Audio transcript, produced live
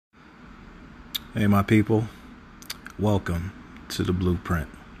Hey, my people, welcome to the Blueprint.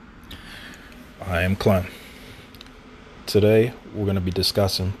 I am Clem. Today, we're going to be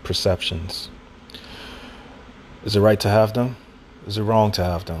discussing perceptions. Is it right to have them? Is it wrong to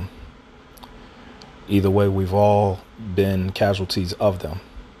have them? Either way, we've all been casualties of them.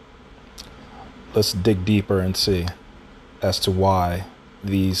 Let's dig deeper and see as to why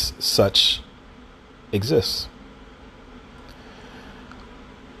these such exist.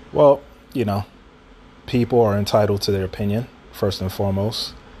 Well, people are entitled to their opinion, first and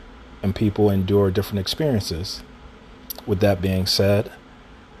foremost, and people endure different experiences. With that being said,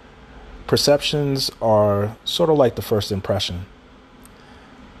 perceptions are sort of like the first impression,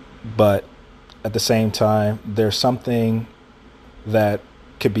 but at the same time, there's something that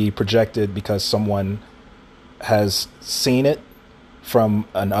could be projected because someone has seen it from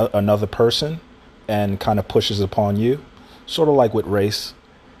another person and kind of pushes upon you, sort of like with race.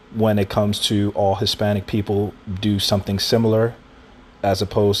 When it comes to all Hispanic people do something similar as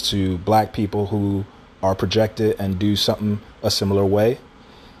opposed to black people who are projected and do something a similar way.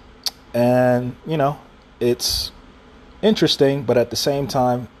 And, it's interesting, but at the same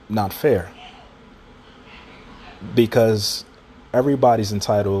time, not fair. Because everybody's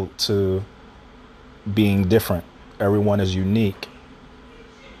entitled to being different. Everyone is unique.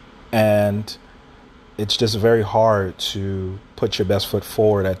 And it's just very hard to put your best foot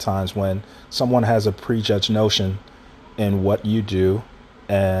forward at times when someone has a prejudged notion in what you do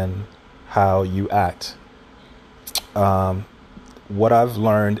and how you act. What I've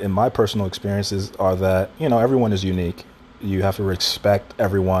learned in my personal experiences are that, everyone is unique. You have to respect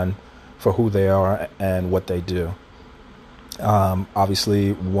everyone for who they are and what they do.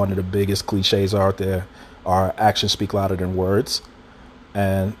 Obviously, one of the biggest cliches out there are actions speak louder than words.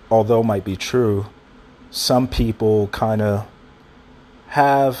 And although it might be true, some people kind of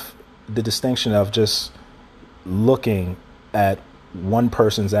have the distinction of just looking at one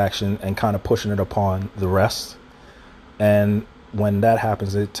person's action and kind of pushing it upon the rest. And when that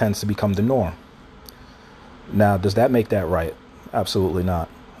happens, it tends to become the norm. Now, does that make that right? Absolutely not.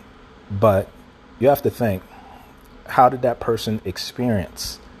 But you have to think, how did that person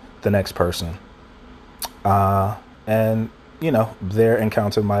experience the next person? And their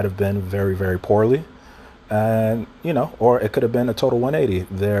encounter might have been very, very poorly. And, or it could have been a total 180.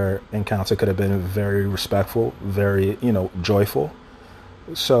 Their encounter could have been very respectful, very, joyful.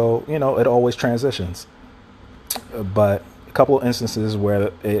 So, it always transitions. But a couple of instances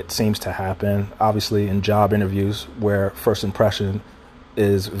where it seems to happen, obviously in job interviews where first impression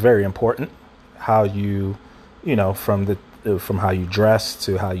is very important. How you, from how you dress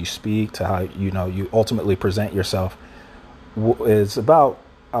to how you speak to how, you ultimately present yourself is about,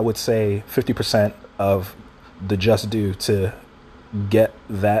 I would say, 50% of the just due to get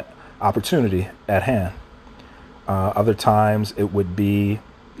that opportunity at hand. Other times it would be,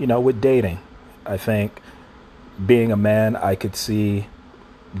 with dating. I think being a man, I could see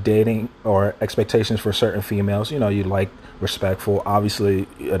dating or expectations for certain females. You like respectful, obviously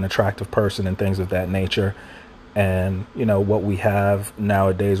an attractive person and things of that nature. And, what we have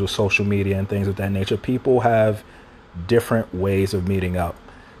nowadays with social media and things of that nature, people have different ways of meeting up.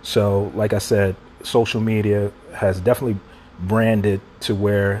 So, like I said, social media has definitely branded to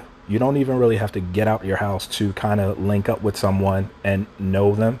where you don't even really have to get out your house to kind of link up with someone and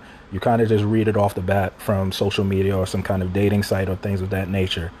know them. You kind of just read it off the bat from social media or some kind of dating site or things of that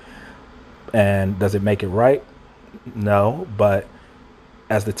nature. And does it make it right? No, but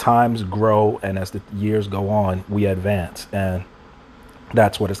as the times grow and as the years go on, we advance, and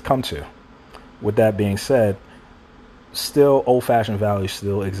that's what it's come to. With that being said, still old-fashioned values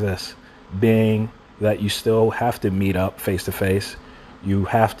still exist, being that you still have to meet up face to face. You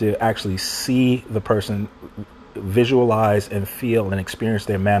have to actually see the person, visualize and feel and experience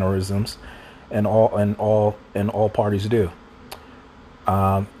their mannerisms, and all parties do.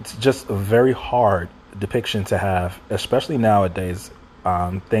 It's just a very hard depiction to have, especially nowadays.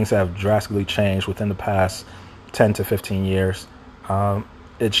 Things have drastically changed within the past 10 to 15 years.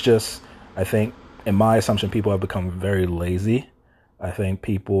 It's just, I think, in my assumption, people have become very lazy. I think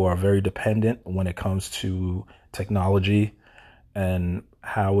people are very dependent when it comes to technology and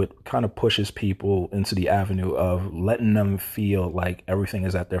how it kind of pushes people into the avenue of letting them feel like everything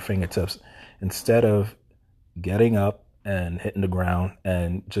is at their fingertips instead of getting up and hitting the ground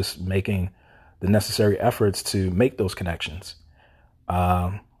and just making the necessary efforts to make those connections.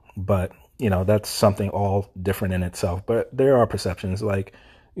 But, that's something all different in itself. But there are perceptions like,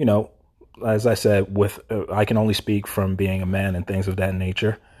 as I said, I can only speak from being a man and things of that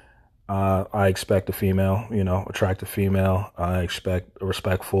nature. I expect a female, attractive female. I expect a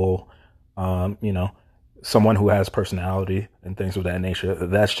respectful, You know, someone who has personality and things of that nature.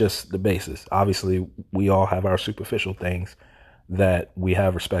 That's just the basis. Obviously, we all have our superficial things that we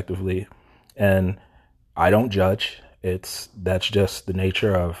have respectively, and I don't judge. That's just the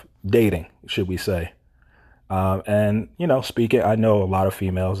nature of dating, should we say? And you know, speaking, I know a lot of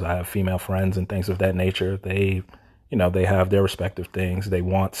females. I have female friends and things of that nature. They have their respective things. They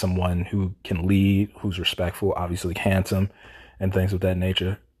want someone who can lead, who's respectful, obviously handsome, and things of that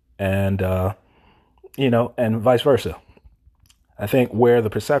nature. And and vice versa. I think where the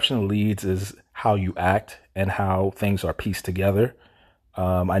perception leads is how you act and how things are pieced together.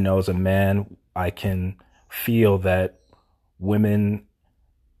 I know as a man, I can feel that women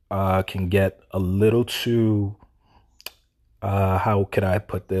can get a little too, how could I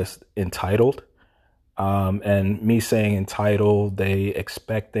put this, entitled. And me saying entitled, they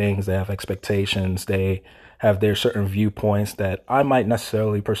expect things, they have expectations, they have their certain viewpoints that I might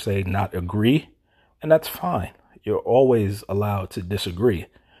necessarily per se not agree. And that's fine. You're always allowed to disagree,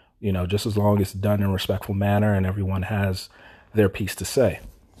 just as long as it's done in a respectful manner and everyone has their piece to say.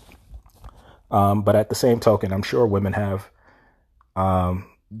 But at the same token, I'm sure women have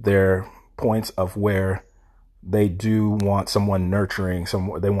their points of where they do want someone nurturing,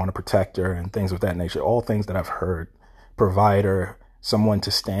 they want a protector and things of that nature. All things that I've heard, provider, someone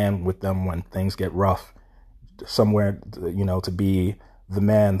to stand with them when things get rough, somewhere, to be the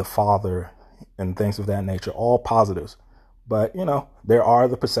man, the father, and things of that nature, all positives. But, there are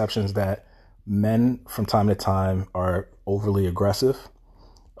the perceptions that men from time to time are overly aggressive,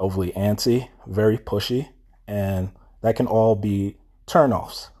 overly antsy, very pushy, and that can all be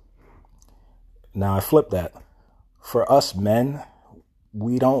turnoffs. Now I flip that. For us men,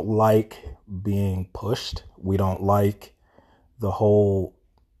 we don't like being pushed. We don't like the whole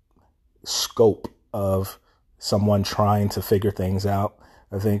scope of someone trying to figure things out.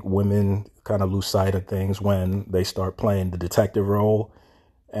 I think women kind of lose sight of things when they start playing the detective role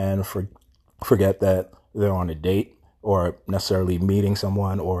and forget that they're on a date or necessarily meeting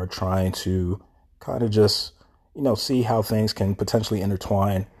someone or trying to kind of just, see how things can potentially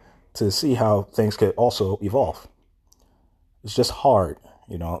intertwine, to see how things could also evolve. It's just hard,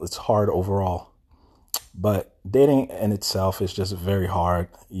 it's hard overall. But dating in itself is just very hard.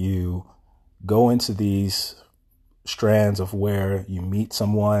 You go into these strands of where you meet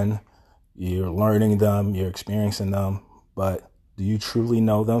someone, you're learning them, you're experiencing them, but do you truly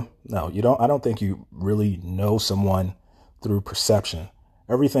know them? No, you don't. I don't think you really know someone through perception.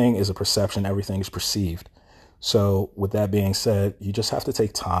 Everything is a perception. Everything is perceived. So with that being said, you just have to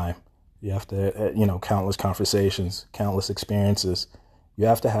take time. You have to, countless conversations, countless experiences. You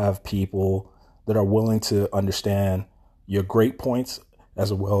have to have people that are willing to understand your great points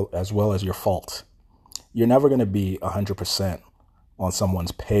as well as your faults. You're never going to be 100% on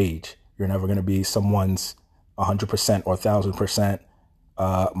someone's page. You're never going to be someone's 100% or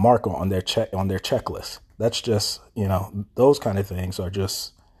 1,000% marker on their checklist. That's just, those kind of things are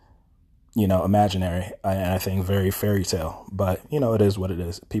just, imaginary, and I think very fairy tale. But, it is what it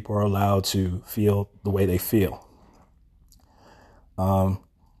is. People are allowed to feel the way they feel. I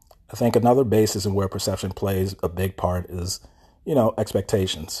think another basis in where perception plays a big part is,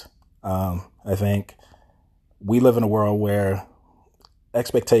 expectations. I think we live in a world where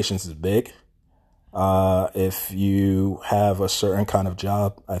expectations is big. If you have a certain kind of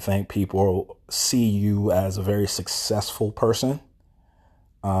job, I think people see you as a very successful person.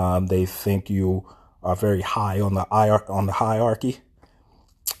 They think you are very high on the hierarchy.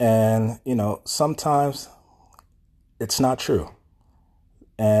 And, sometimes it's not true.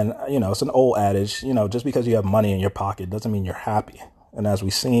 And, it's an old adage, just because you have money in your pocket doesn't mean you're happy. And as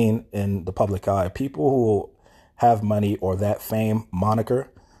we've seen in the public eye, people who have money or that fame moniker,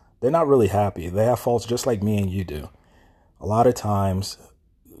 they're not really happy. They have faults just like me and you do. A lot of times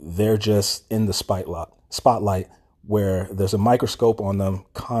they're just in the spotlight where there's a microscope on them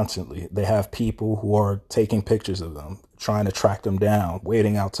constantly. They have people who are taking pictures of them, trying to track them down,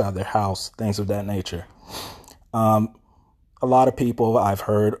 waiting outside their house, things of that nature. A lot of people I've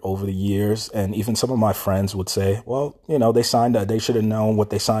heard over the years, and even some of my friends would say, well, they signed up, they should have known what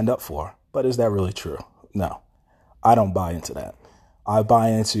they signed up for. But is that really true? No, I don't buy into that. I buy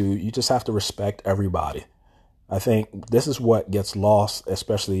into, you just have to respect everybody. I think this is what gets lost,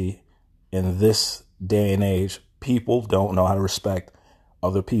 especially in this day and age. People don't know how to respect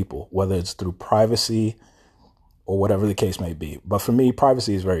other people, whether it's through privacy or whatever the case may be. But for me,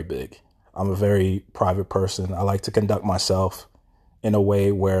 privacy is very big. I'm a very private person. I like to conduct myself in a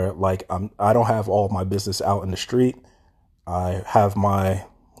way where, I don't have all my business out in the street. I have my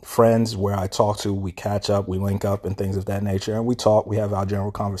friends where I talk to, we catch up, we link up and things of that nature. And we talk, we have our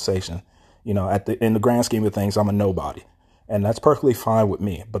general conversation. In the grand scheme of things, I'm a nobody. And that's perfectly fine with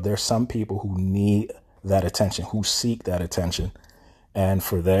me. But there's some people who need that attention, who seek that attention. And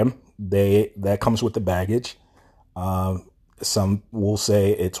for them, that comes with the baggage. Some will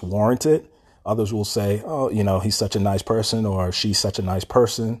say it's warranted. Others will say, oh, he's such a nice person, or she's such a nice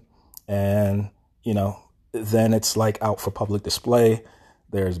person. And, then it's like out for public display.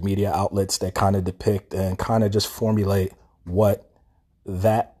 There's media outlets that kind of depict and kind of just formulate what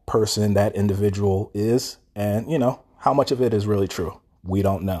that person, that individual is. And, how much of it is really true? We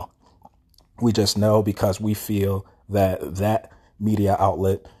don't know. We just know because we feel that media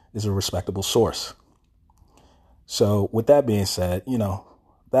outlet is a respectable source. So with that being said,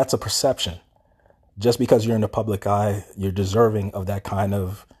 that's a perception. Just because you're in the public eye, you're deserving of that kind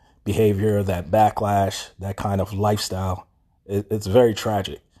of behavior, that backlash, that kind of lifestyle. It's very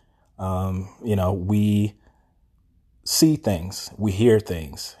tragic. We see things, we hear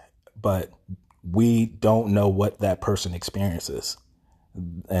things, but we don't know what that person experiences.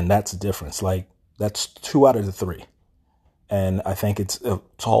 And that's the difference. Like, that's 2 out of the 3. And I think it's a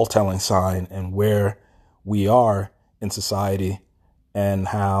tall telling sign in where we are in society and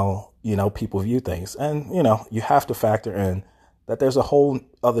how, people view things. And, you have to factor in that there's a whole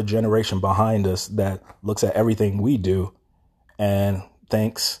other generation behind us that looks at everything we do and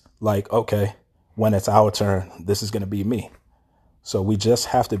thinks like, okay, when it's our turn, this is going to be me. So we just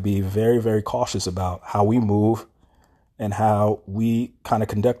have to be very, very cautious about how we move and how we kind of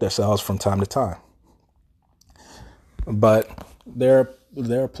conduct ourselves from time to time. But there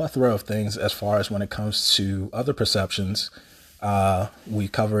are a plethora of things as far as when it comes to other perceptions. We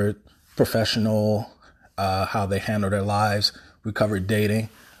covered professional, how they handle their lives. We covered dating.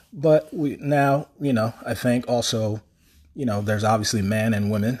 But I think also, there's obviously men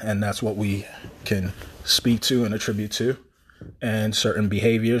and women, and that's what we can speak to and attribute to, and certain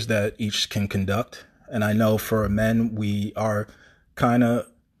behaviors that each can conduct. And I know for men, we are kind of,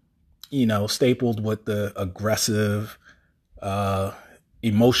 stapled with the aggressive,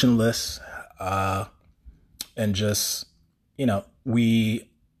 emotionless, and just, we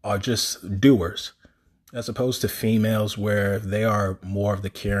are just doers, as opposed to females where they are more of the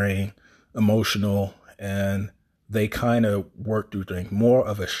caring, emotional, and they kind of work through things, more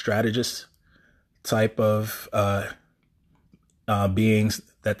of a strategist type of beings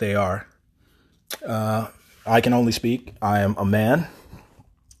that they are. I can only speak. I am a man.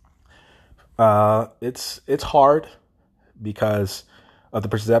 It's hard because of the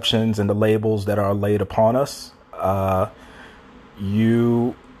perceptions and the labels that are laid upon us.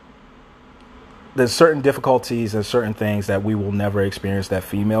 There's certain difficulties and certain things that we will never experience that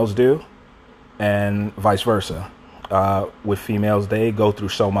females do, and vice versa. With females, they go through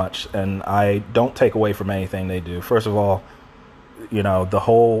so much, and I don't take away from anything they do. First of all, the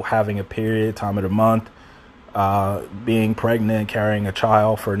whole having a period, time of the month, being pregnant, carrying a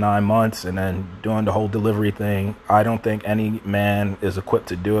child for 9 months, and then doing the whole delivery thing. I don't think any man is equipped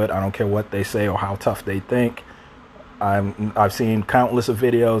to do it. I don't care what they say or how tough they think. I've seen countless of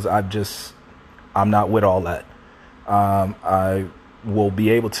videos. I'm not with all that. I will be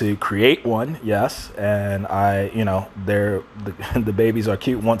able to create one, yes, and the babies are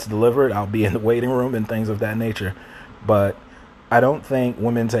cute once delivered. I'll be in the waiting room and things of that nature. But I don't think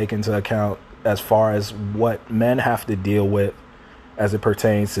women take into account as far as what men have to deal with as it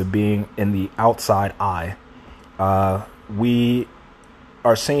pertains to being in the outside eye. We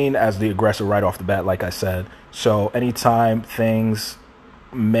are seen as the aggressor right off the bat, like I said. So anytime things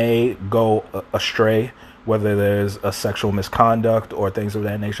may go astray, whether there's a sexual misconduct or things of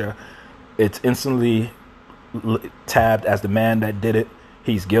that nature, it's instantly tabbed as the man that did it.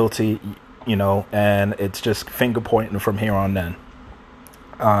 He's guilty, and it's just finger pointing from here on then.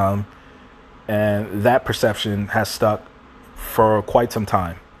 And that perception has stuck for quite some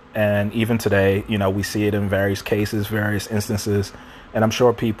time. And even today, we see it in various cases, various instances. And I'm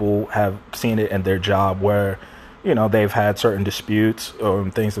sure people have seen it in their job where, they've had certain disputes or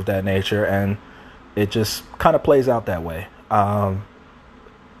things of that nature. And it just kind of plays out that way. And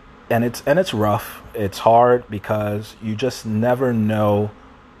it's rough. It's hard because you just never know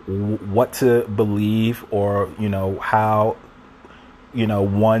what to believe or, how,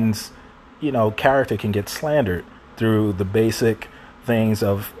 one's, character can get slandered through the basic things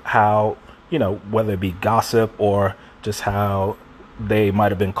of how, whether it be gossip or just how they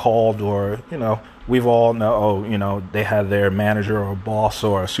might have been called or, we've all know, they had their manager or boss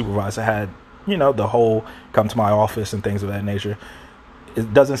or a supervisor had, the whole come to my office and things of that nature.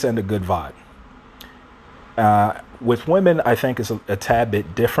 It doesn't send a good vibe. With women, I think it's a tad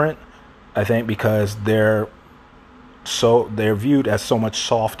bit different. I think because they're they're viewed as so much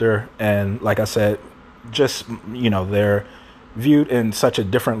softer, and like I said, just, they're viewed in such a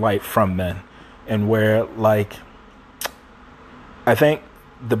different light from men. And where, like, I think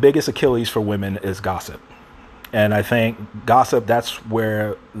the biggest Achilles for women is gossip. And I think gossip, that's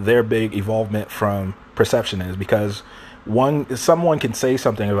where their big evolvement from perception is, because someone can say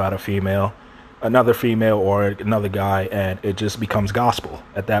something about a female, another female, or another guy, and it just becomes gospel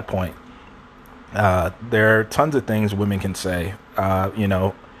at that point. There are tons of things women can say.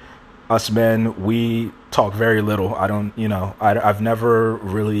 Us men, we talk very little. I've never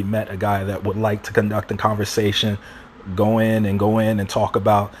really met a guy that would like to conduct a conversation, go in and talk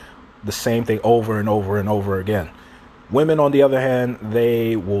about the same thing over and over and over again. Women, on the other hand,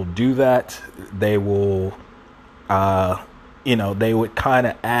 they will do that. They will, they would kind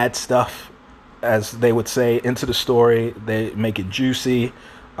of add stuff, as they would say, into the story. They make it juicy.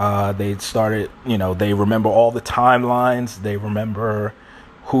 They remember all the timelines. They remember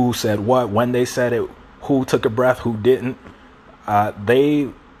who said what, when they said it, who took a breath, who didn't.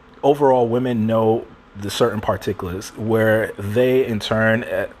 Women know the certain particulars, where they, in turn,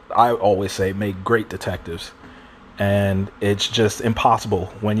 I always say, make great detectives. And it's just impossible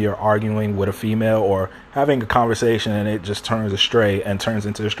when you're arguing with a female or having a conversation and it just turns astray and turns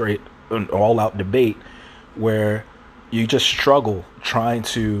into a straight all-out debate, where you just struggle trying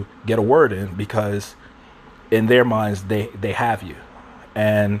to get a word in, because in their minds they have you,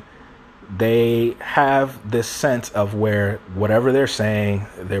 and they have this sense of where whatever they're saying,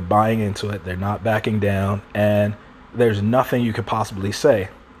 they're buying into it, they're not backing down, and there's nothing you could possibly say.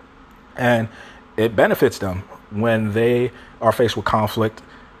 And it benefits them when they are faced with conflict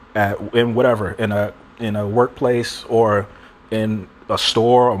in a workplace or in a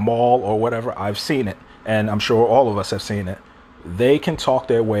store, a mall, or whatever. I've seen it, and I'm sure all of us have seen it. They can talk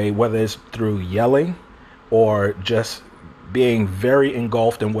their way, whether it's through yelling or just being very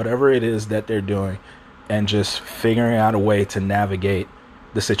engulfed in whatever it is that they're doing, and just figuring out a way to navigate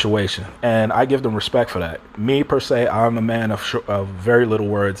the situation. And I give them respect for that. Me, per se, I'm a man of very little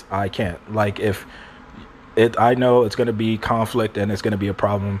words. I can't. Like, I know it's going to be conflict and it's going to be a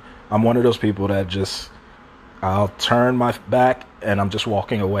problem, I'm one of those people that I'll turn my back and I'm just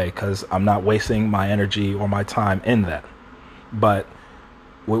walking away, because I'm not wasting my energy or my time in that. But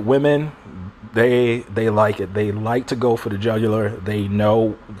with women, they like it. They like to go for the jugular. They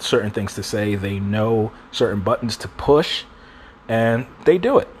know certain things to say. They know certain buttons to push, and they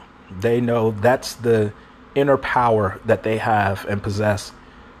do it. They know that's the inner power that they have and possess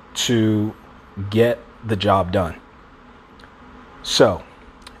to get the job done. So,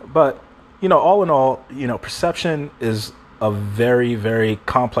 but, all in all, perception is a very, very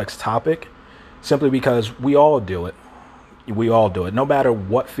complex topic, simply because we all do it. We all do it. No matter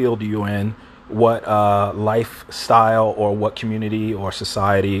what field you're in, what lifestyle or what community or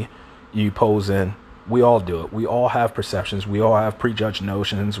society you pose in, we all do it. We all have perceptions. We all have prejudged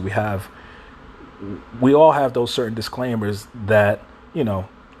notions. We all have those certain disclaimers that,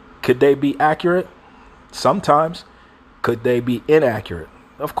 could they be accurate? Sometimes. Could they be inaccurate?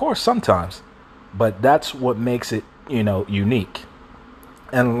 Of course, sometimes. But that's what makes it, unique.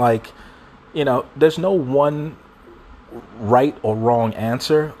 And there's no one right or wrong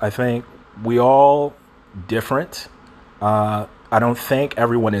answer. I think we all different. I don't think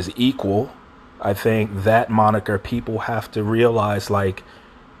everyone is equal. I think that moniker, people have to realize,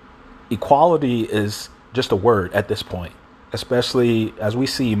 equality is just a word at this point, especially as we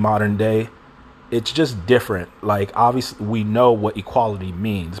see modern day. It's just different. Obviously we know what equality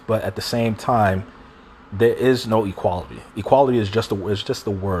means, but at the same time, there is no equality. Equality is just a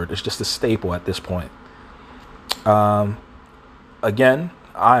word. It's just a staple at this point. Again,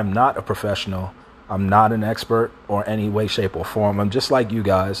 I'm not a professional. I'm not an expert or any way, shape, or form. I'm just like you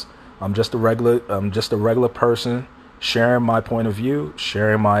guys. I'm just a regular person sharing my point of view,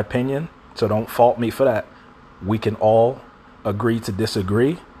 sharing my opinion. So don't fault me for that. We can all agree to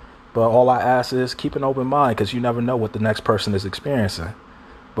disagree, but all I ask is keep an open mind, because you never know what the next person is experiencing.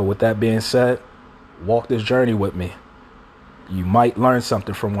 But with that being said, walk this journey with me. You might learn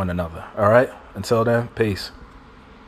something from one another. All right. Until then, peace.